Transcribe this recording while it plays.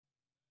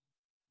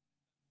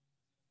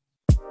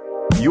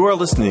You are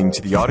listening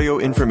to the Audio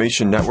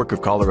Information Network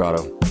of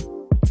Colorado.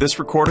 This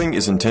recording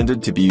is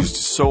intended to be used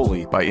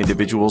solely by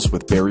individuals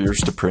with barriers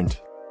to print.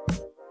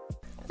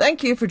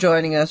 Thank you for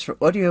joining us for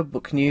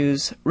audiobook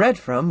news, read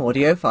from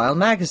AudioFile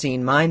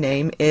magazine. My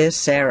name is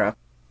Sarah.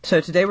 So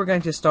today we're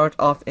going to start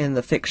off in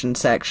the fiction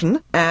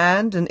section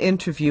and an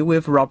interview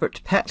with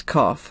Robert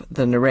Petkoff,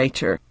 the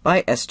narrator,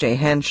 by S.J.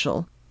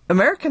 Henschel.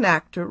 American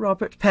actor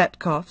Robert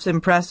Petkoff's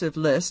impressive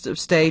list of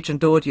stage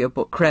and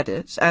audiobook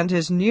credits and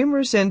his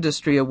numerous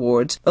industry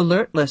awards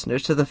alert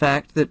listeners to the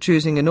fact that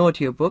choosing an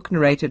audiobook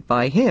narrated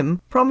by him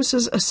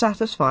promises a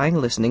satisfying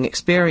listening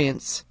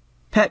experience.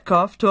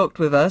 Petkoff talked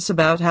with us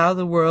about how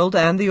the world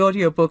and the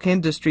audiobook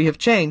industry have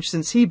changed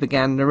since he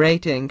began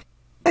narrating.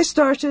 I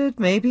started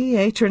maybe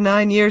 8 or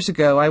 9 years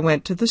ago. I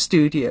went to the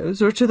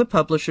studios or to the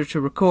publisher to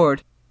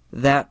record.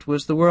 That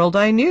was the world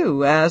I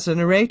knew. As a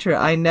narrator,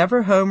 I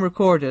never home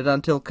recorded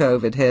until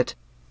COVID hit.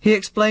 He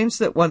explains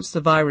that once the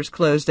virus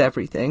closed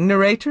everything,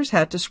 narrators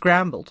had to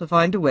scramble to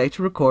find a way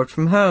to record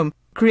from home,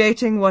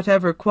 creating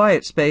whatever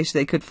quiet space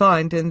they could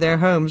find in their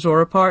homes or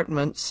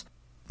apartments.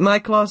 My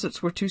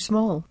closets were too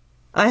small.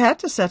 I had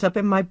to set up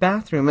in my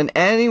bathroom, and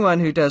anyone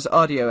who does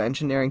audio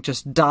engineering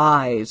just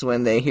dies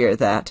when they hear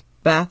that.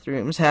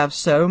 Bathrooms have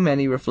so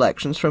many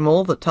reflections from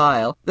all the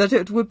tile that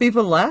it would be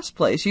the last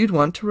place you'd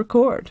want to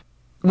record.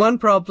 One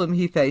problem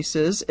he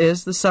faces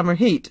is the summer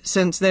heat,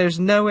 since there's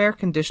no air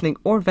conditioning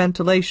or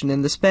ventilation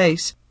in the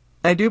space.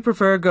 I do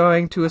prefer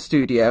going to a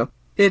studio.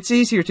 It's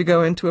easier to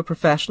go into a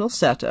professional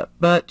setup,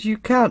 but you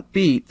can't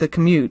beat the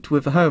commute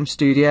with a home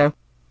studio.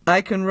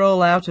 I can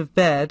roll out of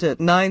bed at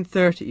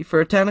 9:30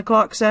 for a 10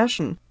 o'clock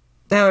session.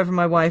 However,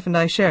 my wife and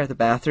I share the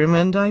bathroom,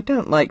 and I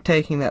don't like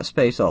taking that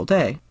space all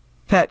day.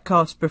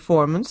 Petkoff's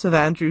performance of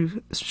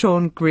Andrew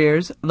Sean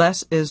Greer's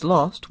Less Is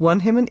Lost won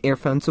him an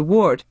Earphones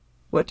Award.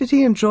 What did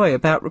he enjoy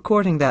about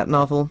recording that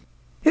novel?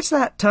 It's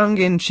that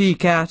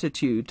tongue-in-cheek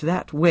attitude,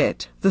 that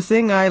wit. The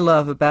thing I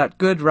love about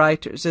good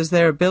writers is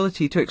their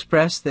ability to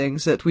express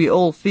things that we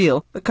all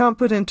feel but can't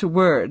put into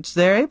words.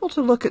 They're able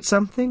to look at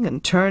something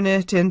and turn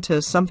it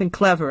into something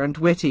clever and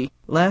witty.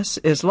 Less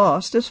Is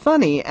Lost is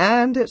funny,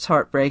 and it's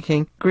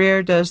heartbreaking.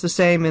 Greer does the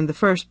same in the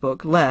first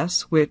book,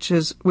 Less, which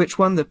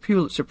won the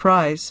Pulitzer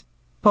Prize.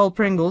 Paul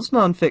Pringle's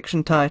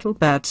non-fiction title,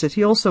 Bad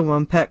City, also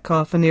won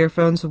Petkoff an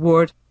Earphones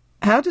Award.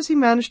 How does he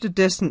manage to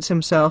distance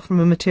himself from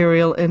a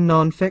material in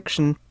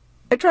non-fiction?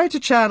 I try to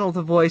channel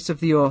the voice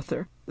of the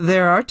author.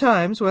 There are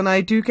times when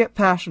I do get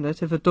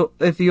passionate if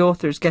the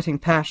author's getting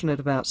passionate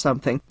about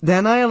something.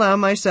 Then I allow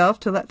myself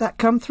to let that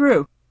come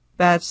through.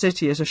 Bad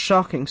City is a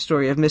shocking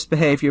story of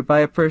misbehavior by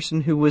a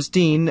person who was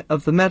dean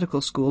of the medical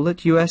school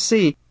at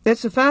USC.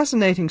 It's a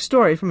fascinating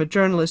story from a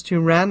journalist who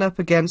ran up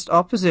against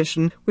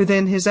opposition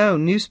within his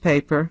own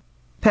newspaper.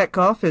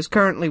 Petkoff is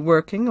currently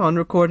working on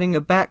recording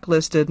a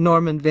backlisted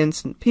Norman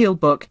Vincent Peale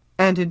book,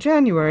 and in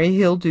January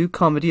he'll do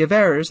Comedy of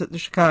Errors at the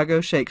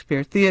Chicago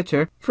Shakespeare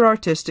Theatre for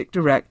artistic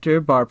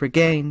director Barbara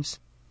Gaines.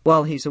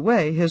 While he's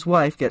away, his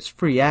wife gets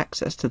free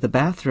access to the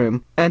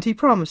bathroom, and he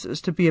promises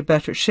to be a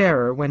better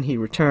sharer when he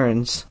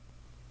returns.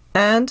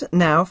 And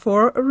now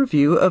for a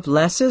review of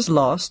Less Is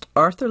Lost,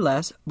 Arthur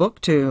Less,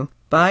 Book 2,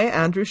 by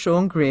Andrew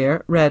Sean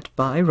Greer, read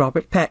by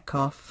Robert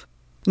Petkoff.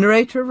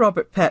 Narrator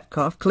Robert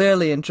Petkoff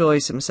clearly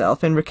enjoys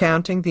himself in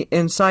recounting the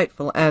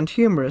insightful and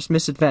humorous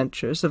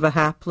misadventures of a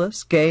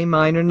hapless, gay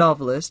minor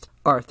novelist,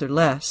 Arthur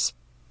Less.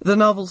 The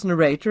novel's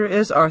narrator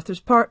is Arthur's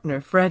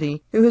partner,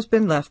 Freddie, who has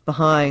been left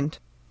behind.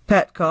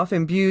 Petkoff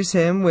imbues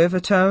him with a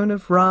tone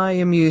of wry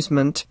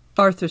amusement.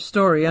 Arthur's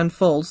story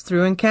unfolds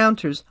through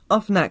encounters,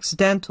 often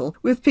accidental,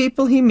 with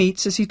people he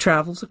meets as he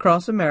travels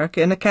across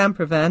America in a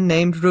campervan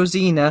named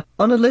Rosina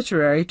on a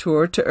literary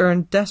tour to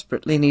earn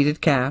desperately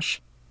needed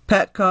cash.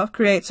 Petkoff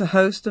creates a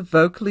host of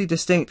vocally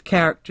distinct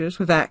characters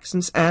with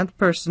accents and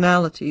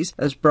personalities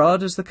as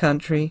broad as the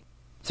country.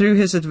 Through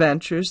his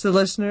adventures, the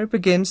listener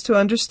begins to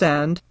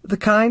understand the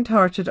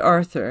kind-hearted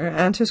Arthur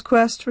and his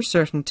quest for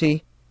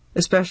certainty.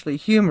 Especially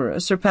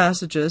humorous are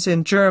passages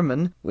in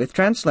German, with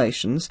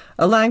translations,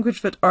 a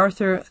language that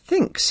Arthur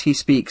thinks he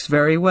speaks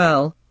very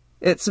well.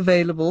 It's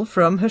available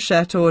from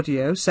Hachette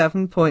Audio,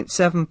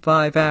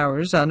 7.75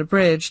 hours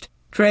unabridged.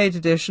 Trade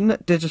edition,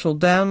 digital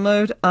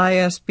download,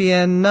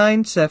 ISBN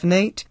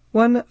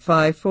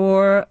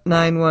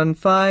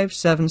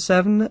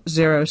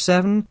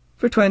 978-154-915-7707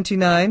 for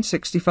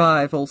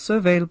 $29.65, also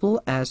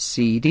available as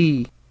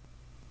CD.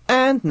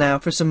 And now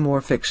for some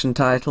more fiction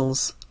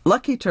titles.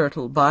 Lucky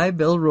Turtle by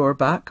Bill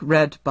Rohrbach,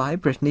 read by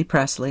Brittany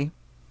Presley.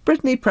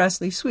 Brittany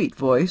Presley's sweet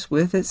voice,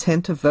 with its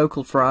hint of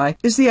vocal fry,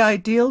 is the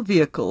ideal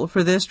vehicle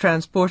for this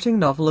transporting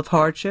novel of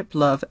hardship,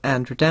 love,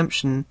 and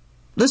redemption.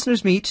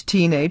 Listeners meet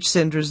teenage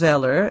Cinder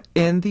Zeller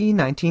in the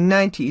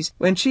 1990s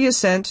when she is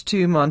sent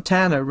to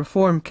Montana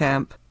reform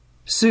camp.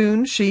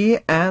 Soon she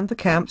and the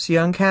camp's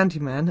young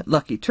handyman,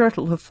 Lucky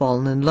Turtle, have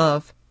fallen in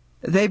love.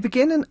 They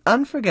begin an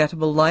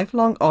unforgettable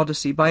lifelong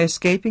odyssey by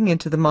escaping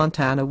into the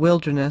Montana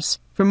wilderness.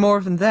 For more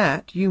than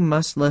that, you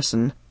must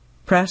listen.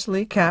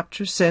 Presley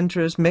captures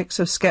Syndra's mix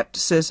of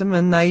skepticism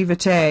and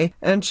naivete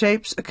and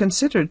shapes a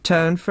considered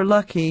tone for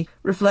Lucky,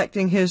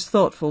 reflecting his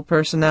thoughtful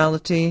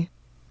personality.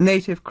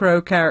 Native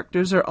Crow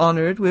characters are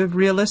honored with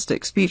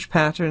realistic speech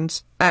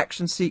patterns,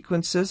 action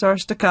sequences are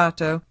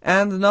staccato,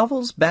 and the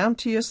novel's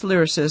bounteous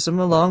lyricism,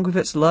 along with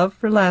its love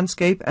for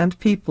landscape and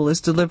people,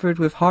 is delivered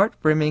with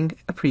heart-brimming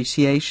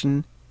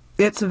appreciation.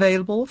 It's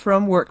available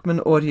from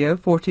Workman Audio,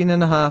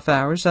 14.5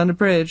 hours,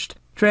 unabridged.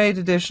 Trade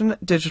edition,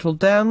 digital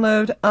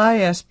download,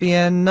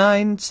 ISBN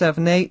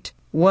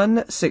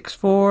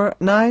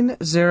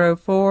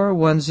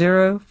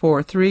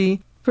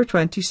 978-164-904-1043 for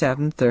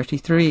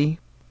 $27.33.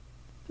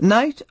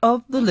 Night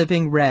of the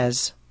Living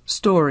Res.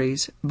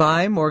 Stories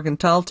by Morgan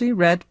Talty,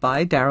 read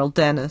by Daryl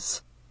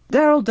Dennis.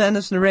 Daryl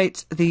Dennis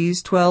narrates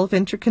these 12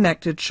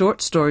 interconnected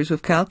short stories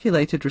with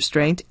calculated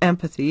restraint,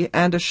 empathy,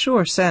 and a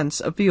sure sense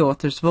of the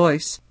author's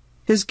voice.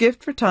 His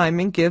gift for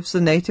timing gives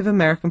the Native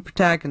American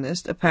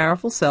protagonist a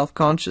powerful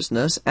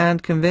self-consciousness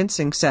and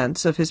convincing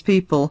sense of his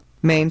people,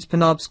 Maine's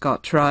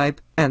Penobscot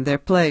tribe, and their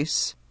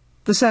place.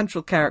 The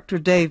central character,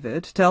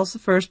 David, tells the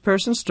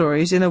first-person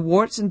stories in a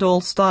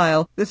warts-and-all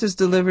style that is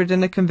delivered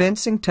in a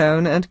convincing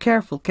tone and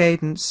careful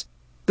cadence.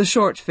 The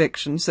short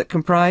fictions that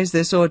comprise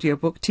this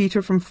audiobook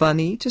teeter from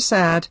funny to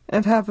sad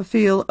and have a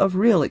feel of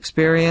real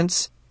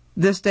experience.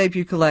 This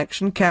debut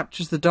collection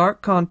captures the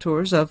dark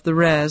contours of the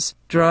res: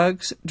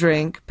 drugs,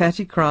 drink,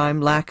 petty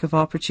crime, lack of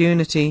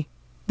opportunity.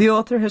 The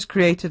author has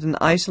created an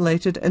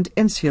isolated and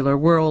insular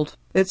world.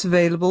 It's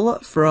available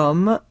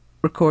from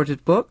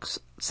Recorded Books,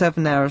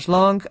 7 hours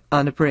long,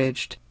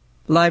 unabridged.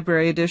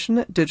 Library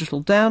edition,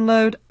 digital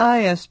download,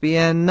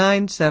 ISBN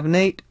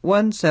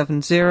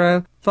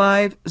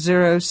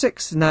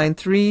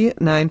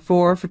 978-170-5069394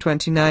 for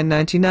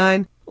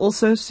 $29.99,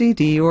 also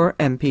CD or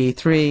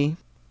MP3.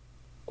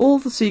 All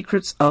the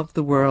Secrets of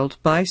the World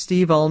by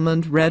Steve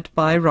Almond, read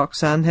by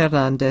Roxanne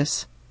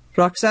Hernandez.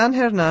 Roxanne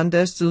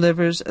Hernandez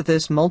delivers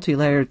this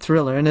multi-layered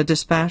thriller in a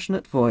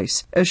dispassionate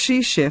voice as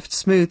she shifts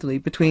smoothly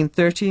between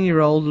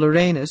 13-year-old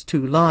Lorena's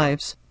two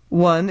lives.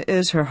 One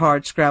is her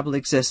hard-scrabble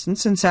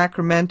existence in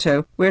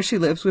Sacramento, where she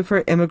lives with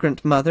her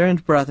immigrant mother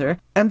and brother,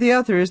 and the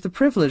other is the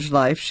privileged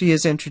life she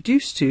is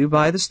introduced to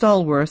by the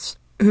Stallworths,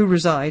 who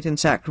reside in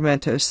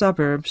Sacramento's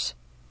suburbs.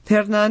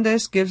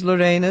 Hernandez gives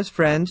Lorena's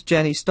friend,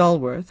 Jenny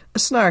Stallworth, a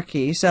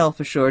snarky,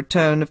 self-assured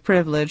tone of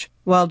privilege,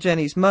 while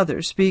Jenny's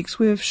mother speaks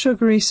with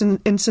sugary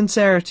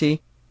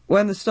insincerity.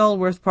 When the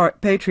Stallworth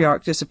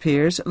patriarch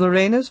disappears,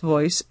 Lorena's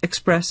voice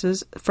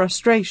expresses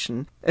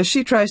frustration as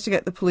she tries to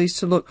get the police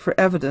to look for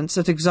evidence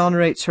that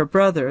exonerates her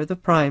brother, the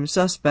prime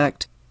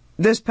suspect.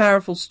 This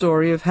powerful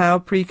story of how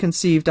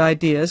preconceived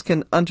ideas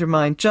can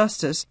undermine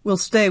justice will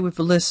stay with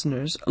the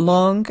listeners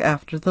long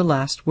after the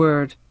last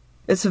word.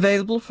 It's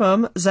available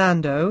from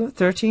Zando,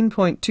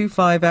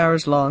 13.25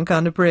 hours long,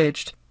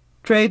 unabridged.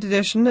 Trade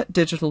edition,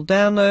 digital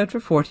download for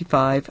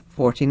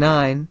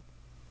 $45.49.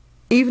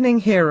 Evening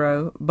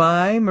Hero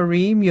by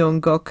Marie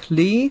Myung-guk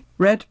Lee,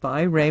 read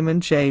by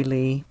Raymond J.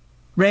 Lee.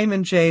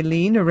 Raymond J.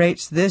 Lee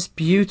narrates this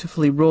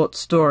beautifully wrought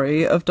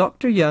story of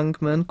Dr.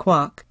 Youngman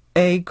Kwak,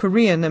 a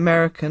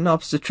Korean-American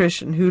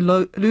obstetrician who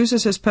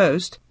loses his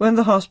post when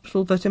the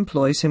hospital that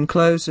employs him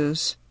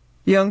closes.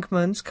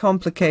 Youngman's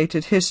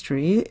complicated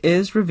history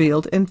is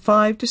revealed in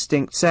 5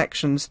 distinct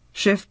sections,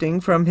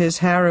 shifting from his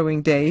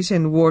harrowing days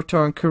in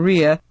war-torn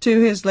Korea to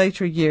his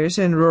later years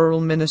in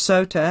rural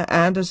Minnesota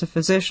and as a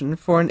physician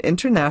for an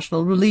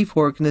international relief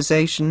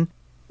organization.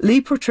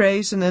 Lee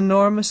portrays an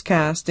enormous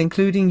cast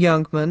including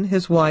Youngman,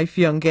 his wife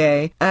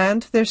Young-ae,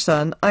 and their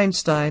son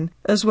Einstein,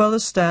 as well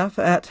as staff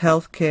at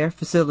healthcare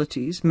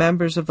facilities,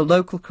 members of the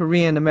local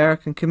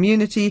Korean-American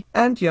community,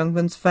 and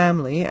Youngman's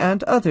family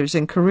and others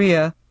in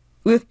Korea.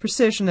 With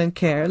precision and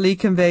care, Lee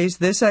conveys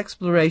this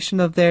exploration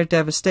of their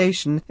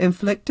devastation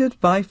inflicted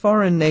by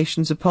foreign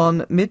nations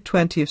upon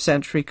mid-20th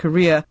century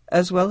Korea,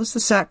 as well as the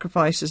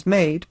sacrifices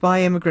made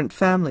by immigrant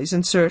families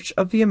in search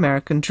of the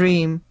American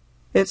dream.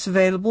 It's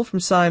available from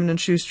Simon &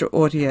 Schuster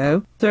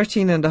Audio,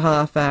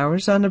 13.5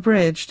 hours,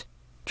 unabridged.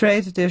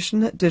 Trade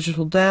edition,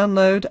 digital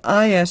download,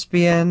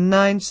 ISBN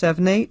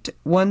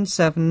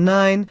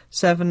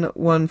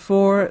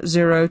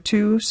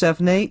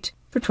 978-179-714-0278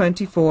 for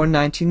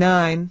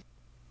 $24.99.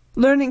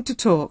 Learning to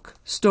Talk,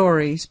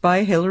 Stories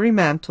by Hilary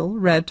Mantel,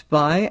 read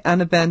by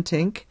Anna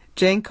Bentinck,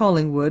 Jane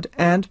Collingwood,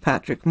 and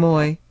Patrick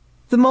Moy.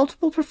 The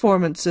multiple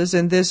performances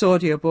in this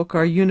audiobook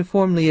are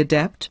uniformly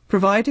adept,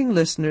 providing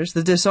listeners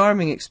the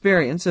disarming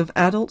experience of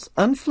adults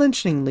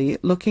unflinchingly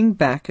looking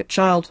back at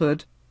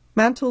childhood.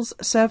 Mantel's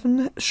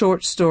 7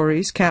 short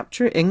stories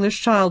capture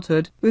English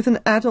childhood with an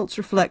adult's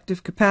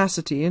reflective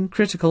capacity and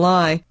critical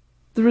eye.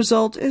 The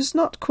result is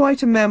not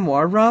quite a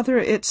memoir, rather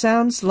it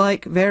sounds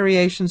like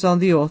variations on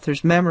the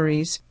author's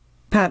memories.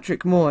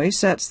 Patrick Moy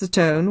sets the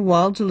tone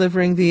while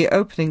delivering the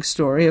opening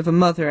story of a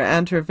mother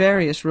and her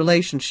various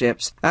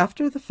relationships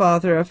after the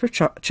father of her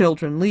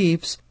children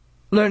leaves.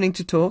 Learning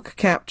to Talk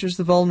captures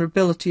the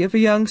vulnerability of a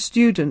young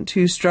student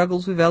who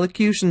struggles with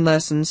elocution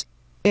lessons.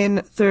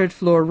 In Third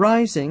Floor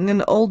Rising,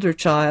 an older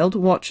child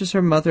watches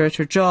her mother at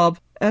her job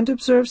and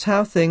observes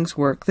how things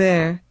work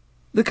there.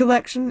 The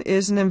collection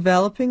is an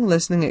enveloping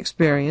listening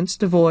experience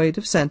devoid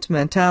of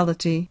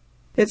sentimentality.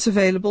 It's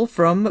available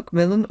from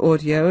Macmillan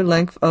Audio,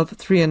 length of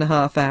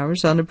 3.5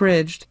 hours,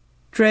 unabridged.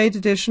 Trade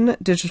edition,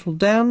 digital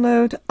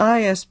download,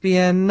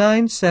 ISBN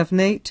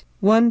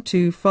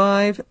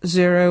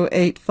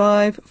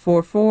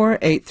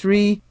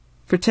 978-125-085-4483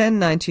 for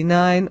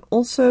 $10.99,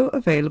 also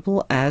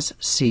available as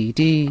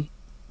CD.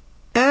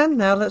 And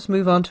now let's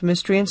move on to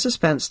mystery and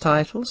suspense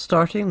titles,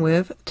 starting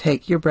with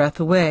Take Your Breath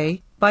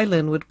Away by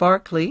Linwood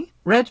Barclay,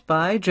 read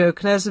by Joe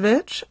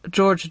Knesevich,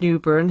 George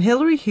Newbern,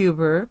 Hilary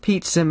Huber,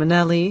 Pete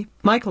Simonelli,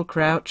 Michael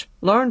Crouch,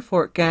 Lauren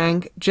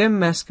Fortgang, Jim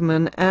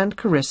Meskimen, and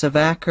Carissa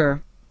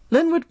Vacker.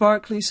 Linwood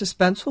Barclay's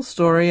suspenseful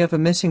story of a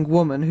missing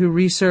woman who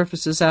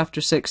resurfaces after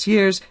 6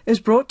 years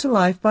is brought to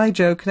life by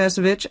Joe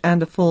Knesevich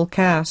and a full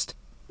cast.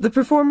 The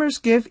performers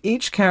give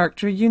each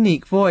character a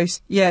unique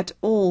voice, yet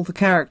all the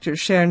characters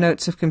share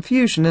notes of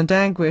confusion and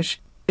anguish.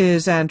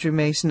 Is Andrew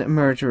Mason a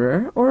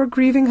murderer or a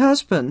grieving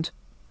husband?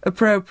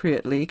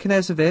 Appropriately,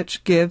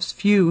 Knesevich gives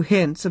few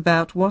hints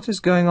about what is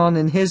going on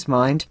in his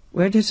mind.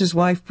 Where did his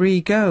wife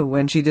Bree go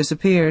when she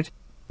disappeared?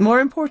 More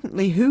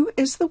importantly, who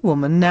is the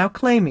woman now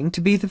claiming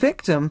to be the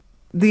victim?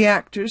 The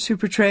actors who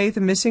portray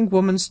the missing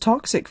woman's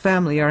toxic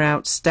family are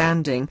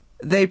outstanding.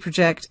 They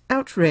project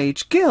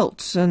outrage,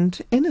 guilt, and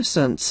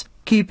innocence,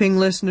 keeping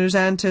listeners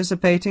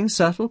anticipating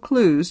subtle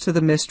clues to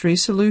the mystery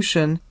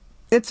solution.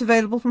 It's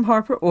available from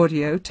Harper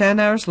Audio, 10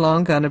 hours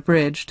long,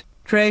 unabridged.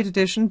 Trade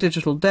edition,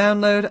 digital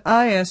download,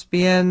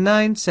 ISBN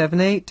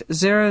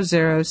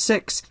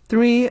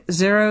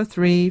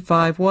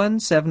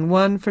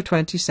 978-006-3035171 for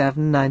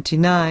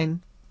 $27.99.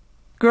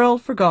 Girl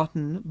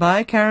Forgotten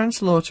by Karen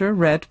Slaughter,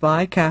 read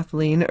by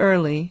Kathleen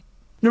Early.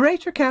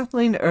 Narrator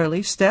Kathleen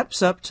Early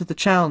steps up to the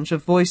challenge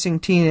of voicing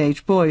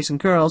teenage boys and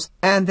girls,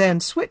 and then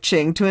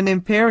switching to an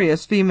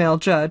imperious female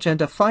judge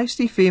and a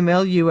feisty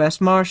female U.S.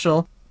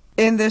 Marshal.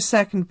 In this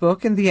second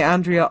book in the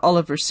Andrea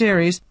Oliver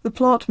series, the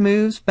plot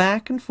moves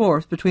back and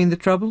forth between the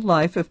troubled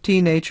life of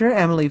teenager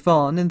Emily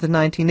Vaughn in the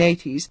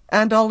 1980s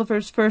and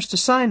Oliver's first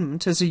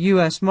assignment as a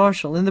U.S.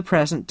 Marshal in the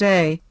present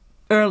day.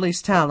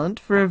 Early's talent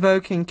for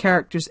evoking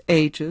characters'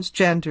 ages,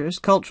 genders,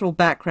 cultural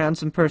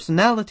backgrounds, and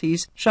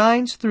personalities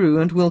shines through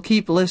and will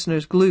keep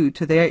listeners glued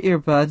to their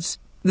earbuds.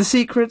 The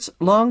secrets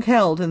long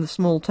held in the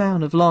small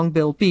town of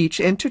Longbill Beach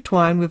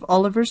intertwine with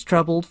Oliver's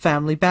troubled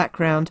family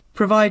background,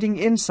 providing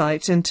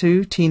insights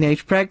into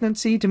teenage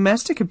pregnancy,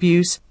 domestic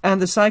abuse, and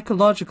the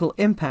psychological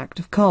impact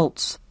of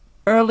cults.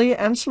 Early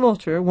and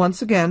Slaughter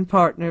once again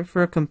partner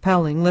for a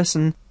compelling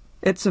listen.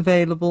 It's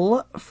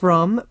available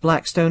from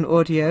Blackstone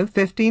Audio,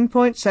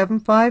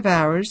 15.75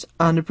 hours,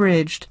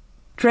 unabridged.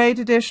 Trade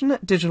edition,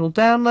 digital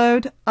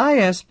download,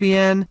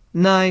 ISBN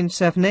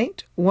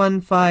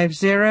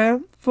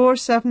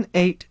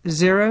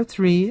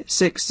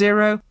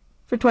 978-150-478-0360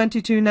 for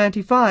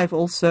 $22.95,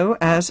 also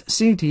as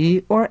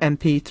CD or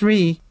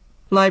MP3.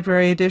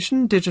 Library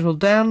edition, digital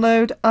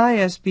download,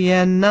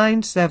 ISBN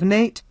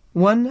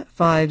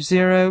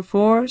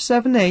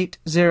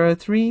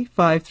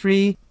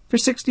 978-150-478-0353 for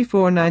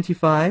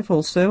 $64.95,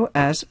 also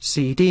as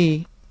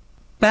CD.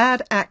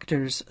 Bad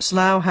Actors,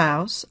 Slough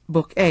House,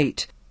 Book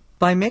 8,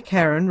 by Mick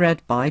Herron,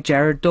 read by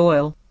Gerard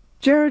Doyle.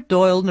 Gerard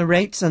Doyle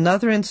narrates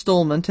another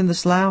installment in the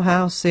Slough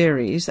House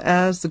series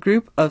as the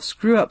group of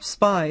screw-up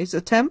spies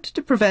attempt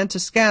to prevent a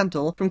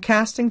scandal from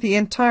casting the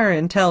entire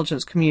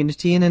intelligence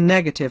community in a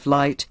negative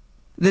light.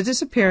 The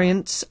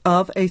disappearance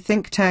of a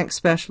think tank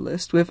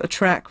specialist with a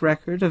track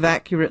record of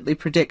accurately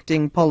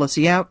predicting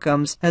policy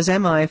outcomes has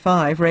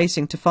MI5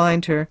 racing to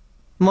find her.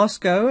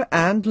 Moscow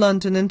and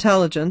London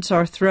intelligence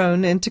are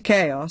thrown into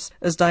chaos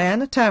as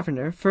Diana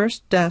Taverner,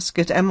 first desk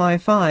at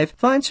MI5,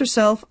 finds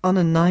herself on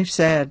a knife's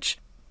edge.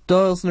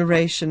 Doyle's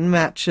narration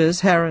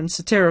matches Herron's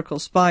satirical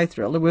spy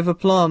thriller with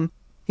aplomb.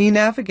 He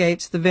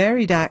navigates the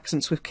varied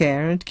accents with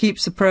care and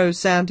keeps the prose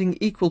sounding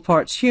equal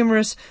parts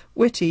humorous,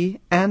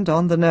 witty, and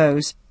on the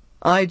nose.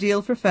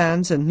 Ideal for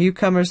fans and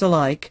newcomers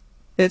alike.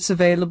 It's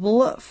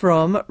available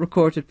from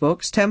Recorded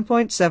Books,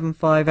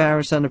 10.75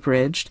 hours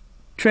unabridged.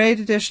 Trade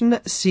edition,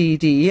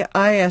 CD,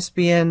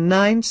 ISBN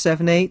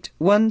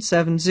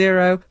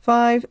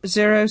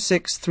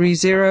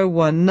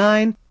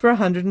 978-170-5063019 for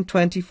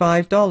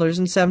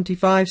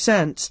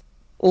 $125.75,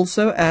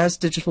 also as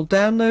digital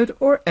download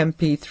or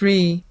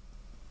MP3.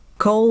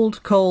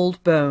 Cold,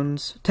 Cold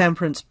Bones,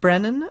 Temperance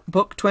Brennan,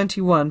 Book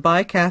 21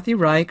 by Kathy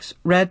Reichs,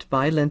 read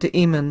by Linda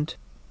Emond.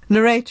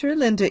 Narrator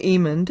Linda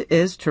Emond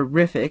is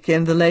terrific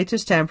in the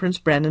latest Temperance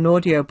Brennan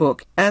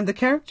audiobook, and the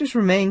characters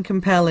remain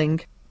compelling.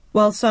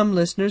 While some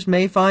listeners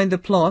may find the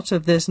plot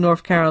of this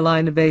North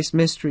Carolina-based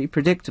mystery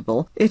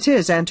predictable, it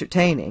is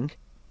entertaining.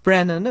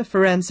 Brennan, a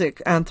forensic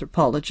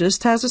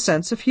anthropologist, has a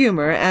sense of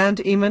humor,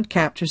 and Emond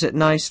captures it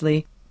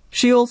nicely.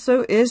 She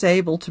also is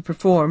able to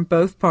perform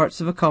both parts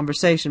of a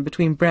conversation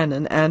between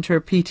Brennan and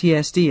her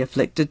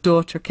PTSD-afflicted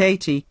daughter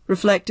Katie,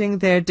 reflecting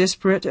their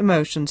disparate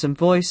emotions and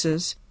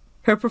voices.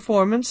 Her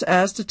performance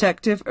as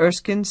Detective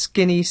Erskine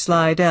Skinny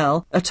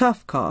Slidell, a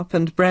tough cop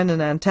and Brennan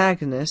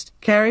antagonist,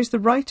 carries the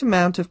right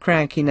amount of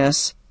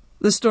crankiness.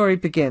 The story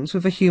begins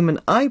with a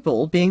human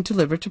eyeball being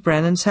delivered to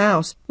Brennan's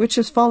house, which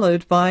is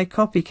followed by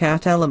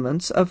copycat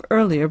elements of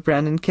earlier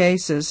Brennan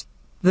cases.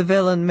 The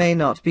villain may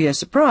not be a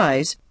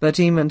surprise, but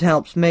Emond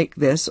helps make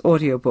this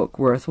audiobook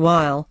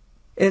worthwhile.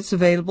 It's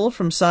available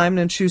from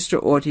Simon &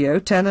 Schuster Audio,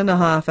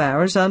 10.5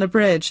 hours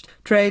unabridged.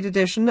 Trade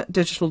edition,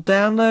 digital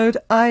download,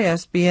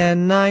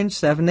 ISBN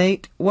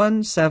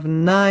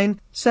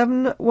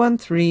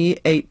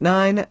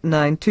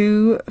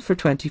 978-179-713-8992 for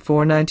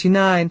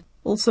 $24.99.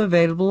 Also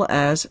available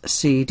as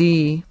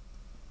CD.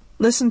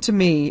 Listen to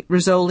Me,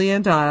 Rizzoli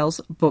and Isles,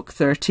 Book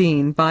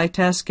 13 by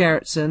Tess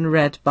Gerritsen,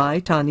 read by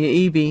Tanya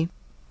Eby.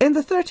 In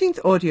the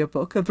 13th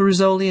audiobook of the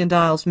Rizzoli and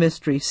Isles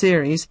mystery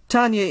series,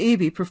 Tanya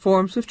Eby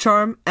performs with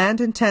charm and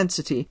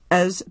intensity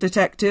as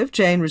Detective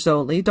Jane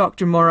Rizzoli,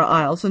 Dr. Maura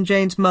Isles, and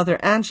Jane's mother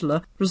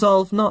Angela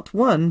resolve not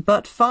one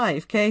but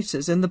 5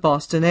 cases in the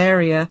Boston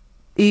area.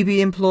 Eby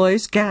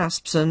employs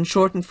gasps and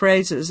shortened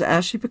phrases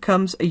as she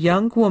becomes a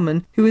young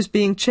woman who is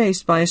being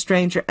chased by a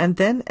stranger and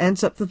then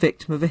ends up the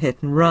victim of a hit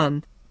and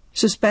run.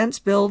 Suspense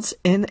builds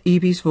in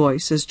Eby's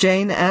voice as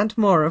Jane and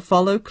Maura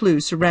follow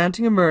clues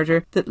surrounding a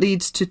murder that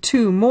leads to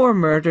 2 more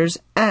murders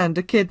and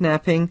a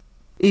kidnapping.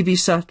 Eby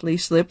subtly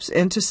slips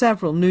into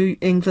several New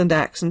England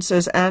accents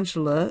as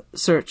Angela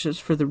searches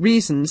for the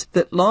reasons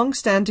that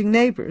long-standing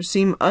neighbours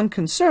seem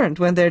unconcerned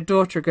when their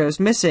daughter goes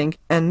missing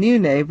and new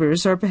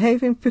neighbours are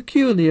behaving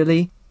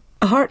peculiarly.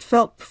 A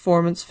heartfelt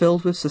performance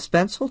filled with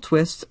suspenseful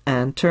twists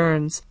and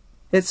turns.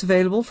 It's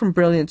available from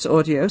Brilliance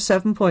Audio,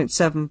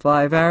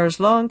 7.75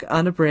 hours long,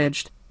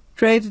 unabridged.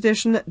 Trade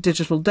edition,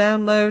 digital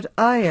download,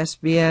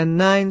 ISBN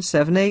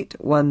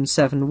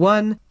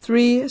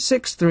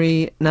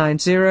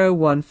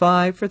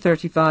 978-171-363-9015 for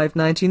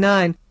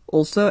 $35.99,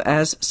 also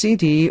as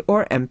CD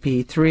or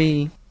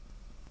MP3.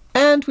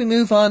 And we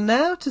move on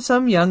now to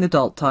some young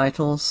adult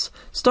titles,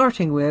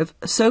 starting with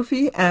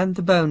Sophie and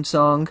the Bone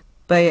Song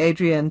by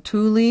Adrienne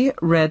Tooley,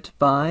 read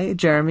by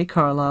Jeremy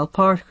Carlisle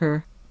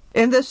Parker.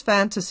 In this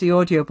fantasy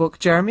audiobook,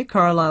 Jeremy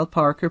Carlisle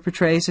Parker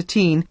portrays a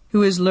teen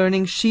who is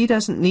learning she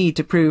doesn't need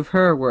to prove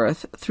her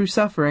worth through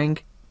suffering.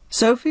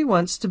 Sophie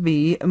wants to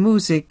be a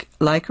music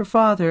like her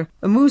father.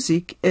 A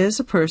music is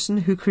a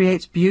person who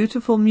creates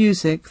beautiful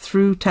music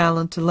through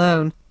talent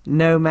alone.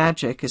 No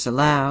magic is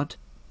allowed.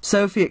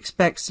 Sophie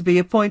expects to be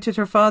appointed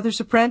her father's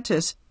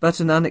apprentice,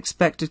 but an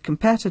unexpected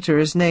competitor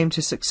is named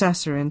his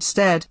successor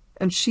instead,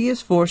 and she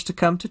is forced to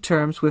come to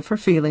terms with her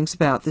feelings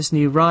about this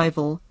new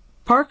rival.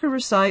 Parker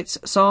recites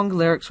song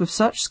lyrics with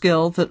such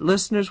skill that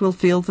listeners will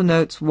feel the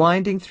notes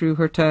winding through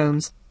her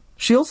tones.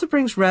 She also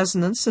brings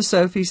resonance to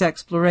Sophie's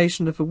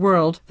exploration of a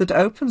world that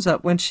opens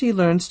up when she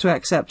learns to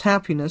accept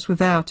happiness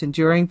without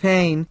enduring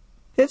pain.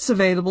 It's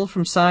available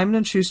from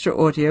Simon & Schuster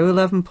Audio,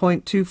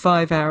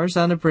 11.25 hours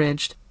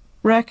unabridged.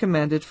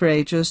 Recommended for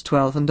ages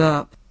 12 and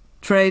up.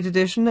 Trade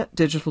edition,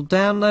 digital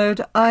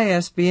download,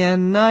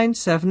 ISBN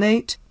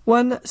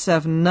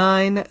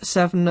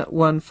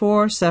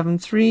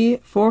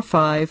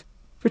 978-179-714-7345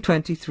 for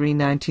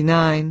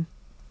 $23.99.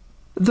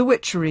 The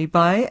Witchery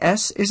by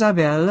S.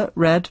 Isabelle,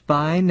 read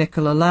by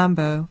Nicola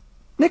Lambo.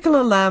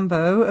 Nicola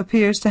Lambo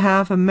appears to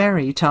have a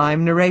merry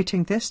time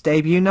narrating this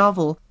debut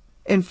novel.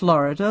 In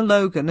Florida,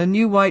 Logan, a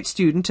new white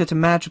student at a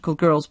magical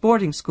girls'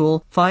 boarding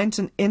school, finds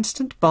an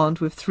instant bond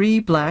with 3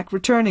 black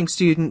returning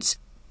students.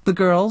 The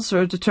girls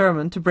are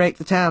determined to break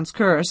the town's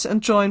curse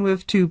and join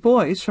with 2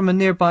 boys from a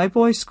nearby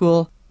boys'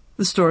 school.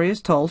 The story is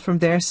told from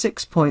their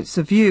 6 points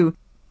of view,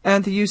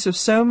 and the use of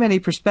so many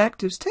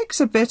perspectives takes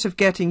a bit of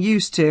getting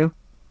used to.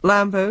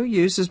 Lambo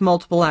uses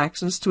multiple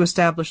accents to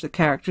establish the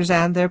characters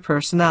and their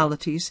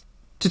personalities.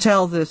 To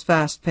tell this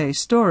fast-paced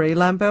story,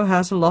 Lambo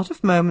has a lot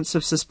of moments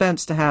of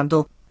suspense to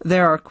handle.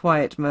 There are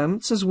quiet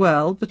moments as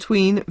well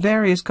between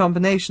various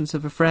combinations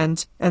of her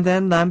friends, and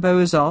then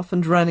Lambo is off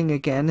and running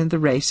again in the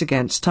race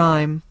against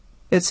time.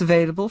 It's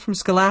available from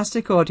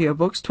Scholastic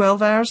Audiobooks,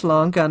 12 hours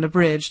long,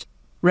 unabridged.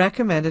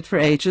 Recommended for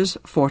ages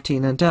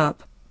 14 and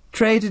up.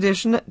 Trade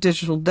edition,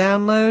 digital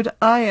download,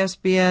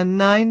 ISBN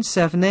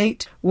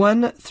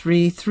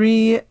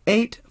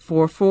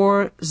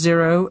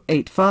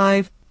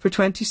 978-133-844085 for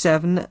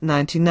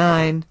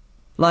 $27.99.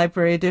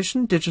 Library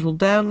edition, digital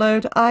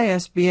download,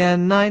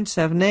 ISBN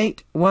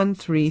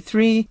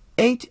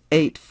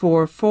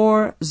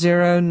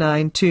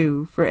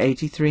 978-133-8844092 for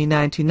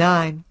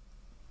 $83.99.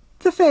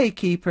 The Fae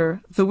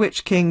Keeper, The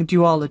Witch King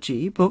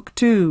Duology, Book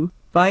 2,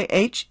 by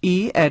H.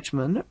 E.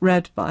 Edgman,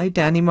 read by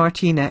Danny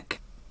Martinek.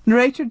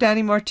 Narrator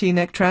Danny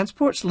Martinek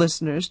transports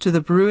listeners to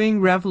the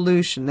brewing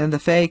revolution in the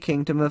Fae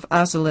Kingdom of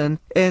Azalin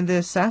in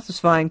this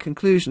satisfying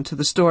conclusion to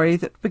the story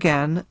that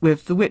began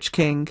with the Witch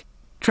King.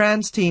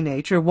 Trans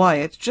teenager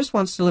Wyatt just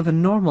wants to live a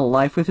normal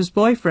life with his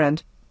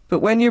boyfriend, but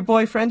when your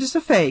boyfriend is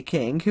a Fae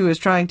King who is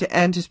trying to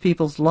end his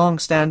people's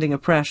long-standing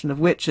oppression of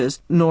witches,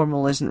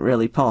 normal isn't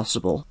really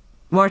possible.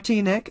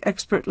 Martinek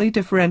expertly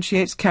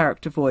differentiates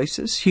character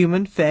voices,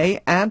 human,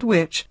 fae, and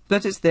witch,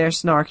 but it's their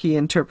snarky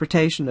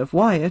interpretation of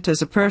Wyatt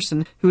as a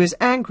person who is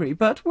angry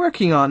but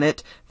working on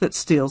it that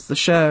steals the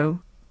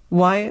show.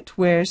 Wyatt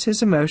wears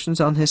his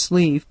emotions on his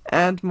sleeve,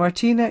 and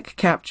Martinek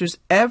captures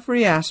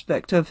every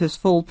aspect of his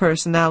full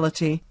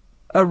personality.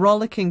 A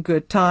rollicking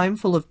good time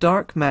full of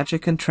dark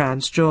magic and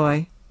trans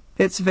joy.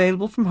 It's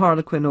available from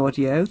Harlequin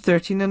Audio,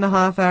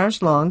 13.5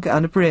 hours long,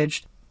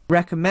 unabridged.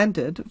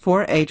 Recommended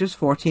for ages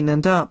 14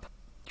 and up.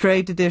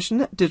 Trade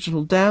edition,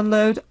 digital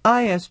download,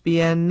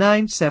 ISBN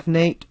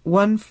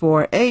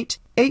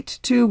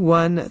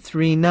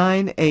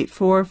 978-148-821-3984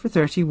 for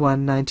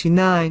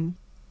 $31.99.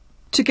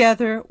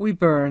 Together We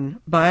Burn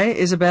by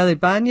Isabel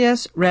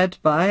Ibanez, read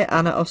by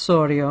Ana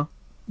Osorio.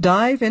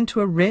 Dive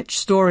into a rich,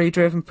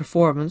 story-driven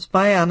performance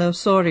by Ana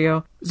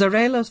Osorio.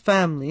 Zarela's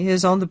family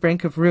is on the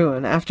brink of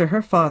ruin after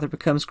her father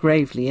becomes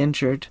gravely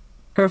injured.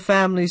 Her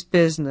family's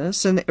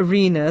business, an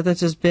arena that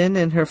has been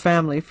in her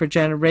family for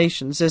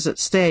generations, is at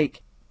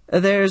stake.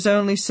 There is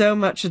only so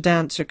much a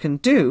dancer can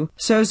do,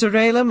 so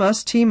Zarela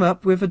must team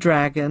up with a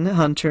dragon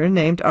hunter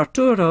named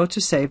Arturo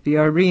to save the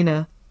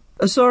arena.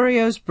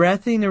 Osorio's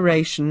breathy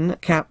narration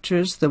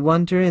captures the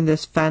wonder in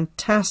this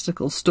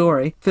fantastical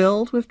story,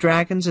 filled with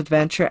dragon's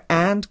adventure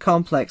and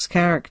complex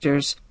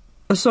characters.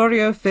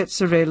 Osorio fits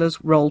Zarela's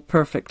role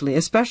perfectly,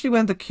 especially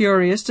when the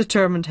curious,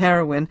 determined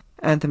heroine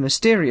and the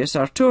mysterious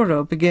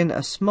Arturo begin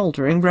a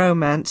smouldering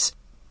romance.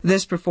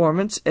 This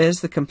performance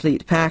is the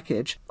complete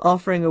package,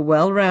 offering a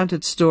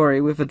well-rounded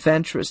story with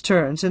adventurous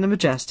turns in a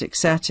majestic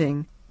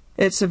setting.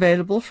 It's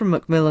available from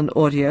Macmillan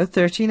Audio,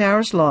 13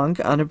 hours long,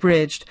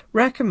 unabridged,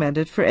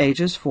 recommended for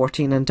ages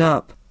 14 and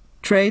up.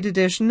 Trade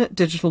edition,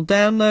 digital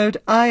download,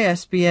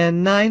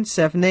 ISBN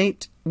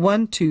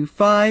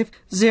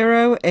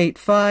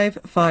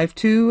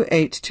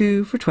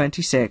 978-125-0855282 for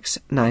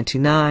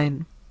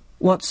 $26.99.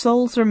 What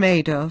Souls Are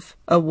Made Of,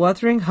 a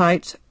Wuthering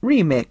Heights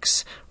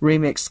Remix,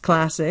 Remixed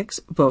Classics,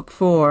 Book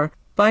 4,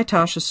 by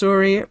Tasha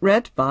Suri,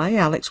 read by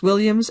Alex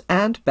Williams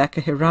and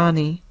Becca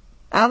Hirani.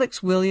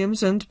 Alex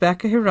Williams and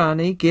Becca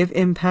Hirani give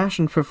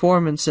impassioned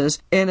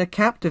performances in a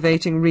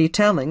captivating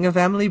retelling of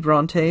Emily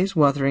Bronte's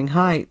Wuthering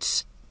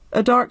Heights.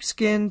 A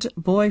dark-skinned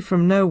boy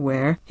from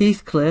nowhere,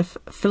 Heathcliff,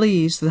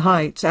 flees the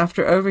heights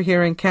after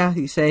overhearing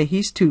Cathy say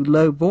he's too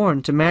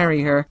low-born to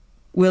marry her.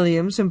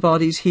 Williams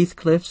embodies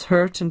Heathcliff's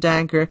hurt and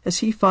anger as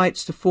he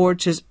fights to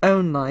forge his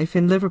own life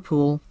in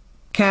Liverpool.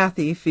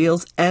 Cathy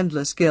feels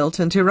endless guilt,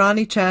 and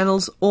Hirani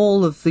channels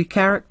all of the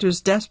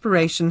character's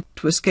desperation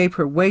to escape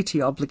her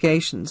weighty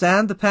obligations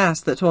and the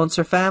past that haunts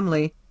her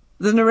family.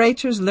 The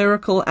narrator's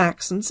lyrical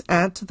accents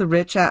add to the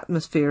rich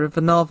atmosphere of the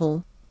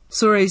novel.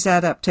 Suri's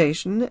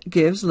adaptation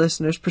gives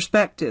listeners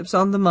perspectives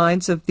on the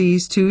minds of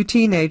these two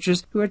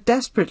teenagers who are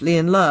desperately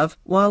in love,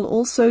 while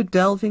also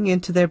delving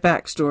into their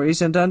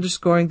backstories and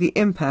underscoring the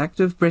impact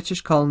of British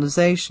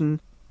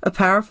colonization. A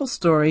powerful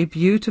story,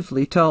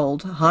 beautifully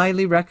told,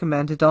 highly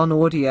recommended on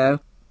audio.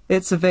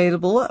 It's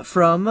available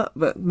from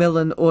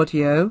Macmillan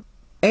Audio,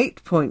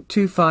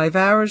 8.25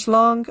 hours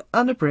long,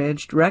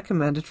 unabridged,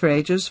 recommended for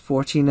ages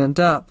 14 and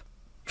up.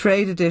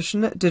 Trade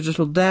edition,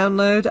 digital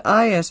download,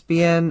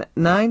 ISBN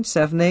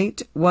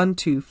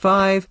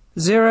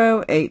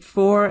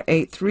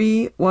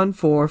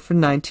 978-125-0848314 for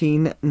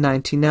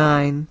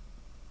 $19.99.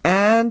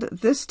 And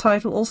this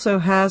title also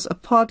has a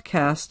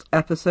podcast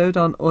episode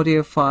on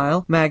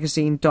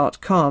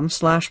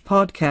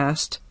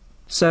audiophilemagazine.com/podcast.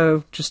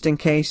 So, just in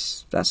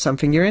case that's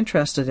something you're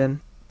interested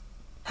in.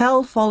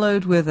 Hell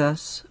Followed With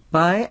Us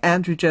by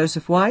Andrew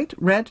Joseph White,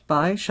 read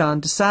by Sean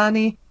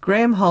Desani,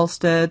 Graham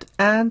Halstead,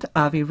 and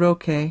Avi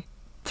Roque.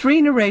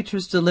 Three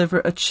narrators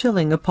deliver a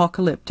chilling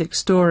apocalyptic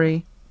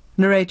story.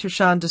 Narrator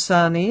Sean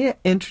Desani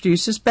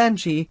introduces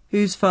Benji,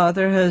 whose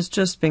father has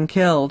just been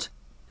killed.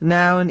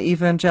 Now an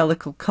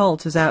evangelical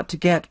cult is out to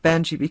get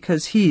Benji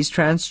because he's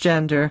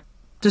transgender.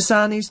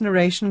 Desani's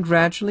narration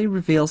gradually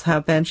reveals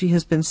how Benji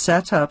has been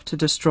set up to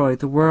destroy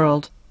the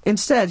world.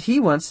 Instead,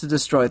 he wants to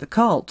destroy the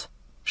cult.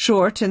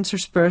 Short,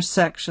 interspersed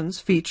sections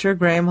feature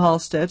Graham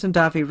Halstead and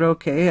Avi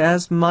Roque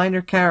as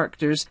minor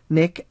characters,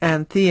 Nick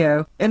and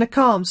Theo. In a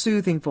calm,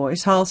 soothing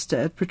voice,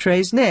 Halstead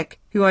portrays Nick,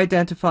 who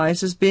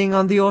identifies as being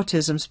on the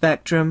autism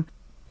spectrum.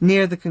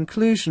 Near the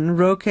conclusion,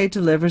 Roque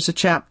delivers a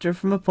chapter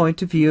from a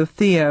point of view of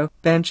Theo,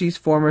 Benji's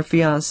former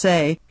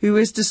fiancé, who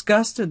is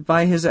disgusted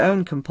by his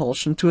own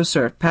compulsion to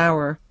assert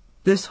power.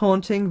 This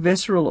haunting,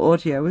 visceral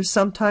audio is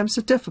sometimes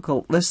a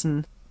difficult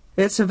listen.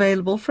 It's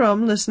available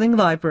from Listening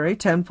Library,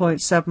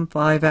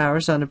 10.75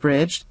 hours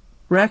unabridged,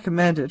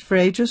 recommended for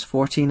ages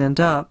 14 and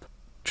up.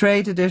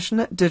 Trade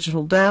edition,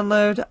 digital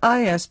download,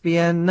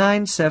 ISBN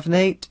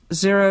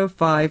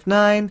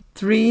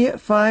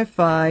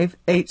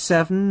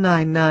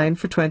 978-059-355-8799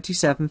 for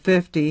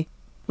 $27.50.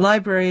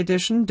 Library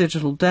edition,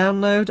 digital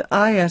download,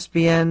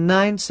 ISBN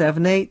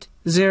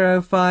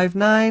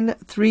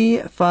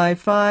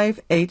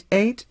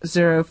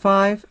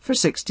 978-059-355-8805 for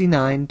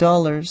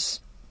 $69.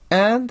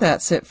 And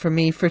that's it for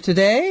me for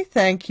today.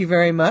 Thank you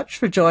very much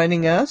for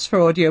joining us for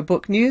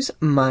Audiobook News.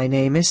 My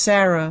name is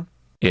Sarah.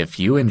 If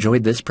you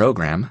enjoyed this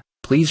program,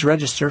 please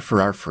register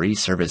for our free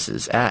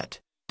services at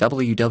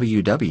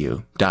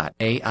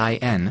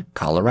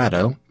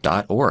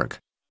www.aincolorado.org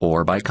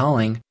or by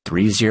calling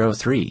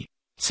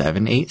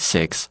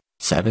 303-786-3738.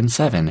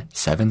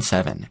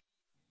 7777.